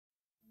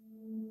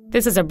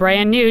This is a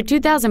brand new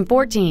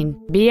 2014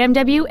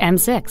 BMW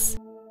M6.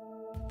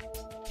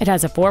 It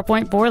has a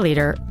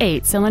 4.4-liter,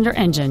 8-cylinder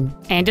engine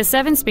and a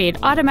 7-speed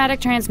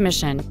automatic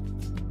transmission.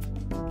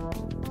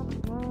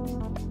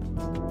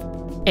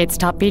 Its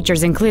top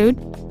features include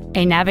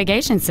a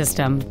navigation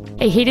system,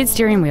 a heated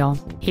steering wheel,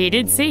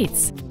 heated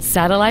seats,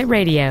 satellite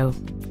radio,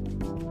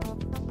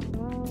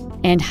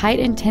 and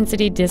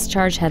high-intensity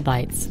discharge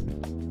headlights.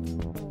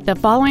 The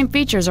following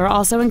features are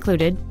also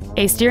included: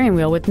 a steering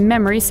wheel with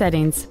memory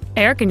settings,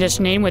 air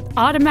conditioning with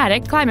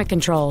automatic climate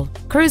control,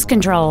 cruise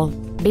control,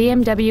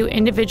 BMW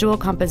individual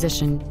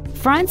composition,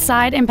 front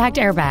side impact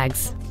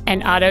airbags,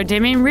 an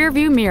auto-dimming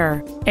rear-view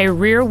mirror, a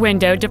rear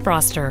window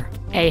defroster,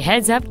 a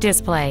heads-up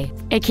display,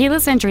 a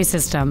keyless entry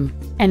system,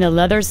 and the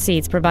leather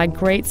seats provide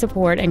great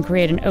support and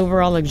create an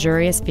overall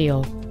luxurious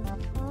feel.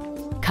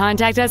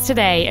 Contact us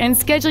today and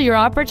schedule your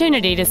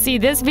opportunity to see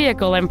this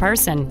vehicle in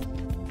person.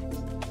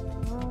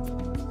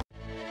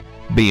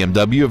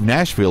 BMW of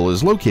Nashville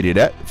is located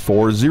at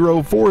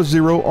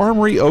 4040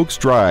 Armory Oaks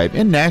Drive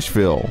in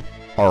Nashville.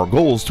 Our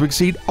goal is to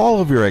exceed all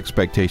of your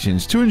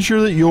expectations to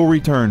ensure that you'll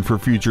return for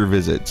future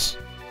visits.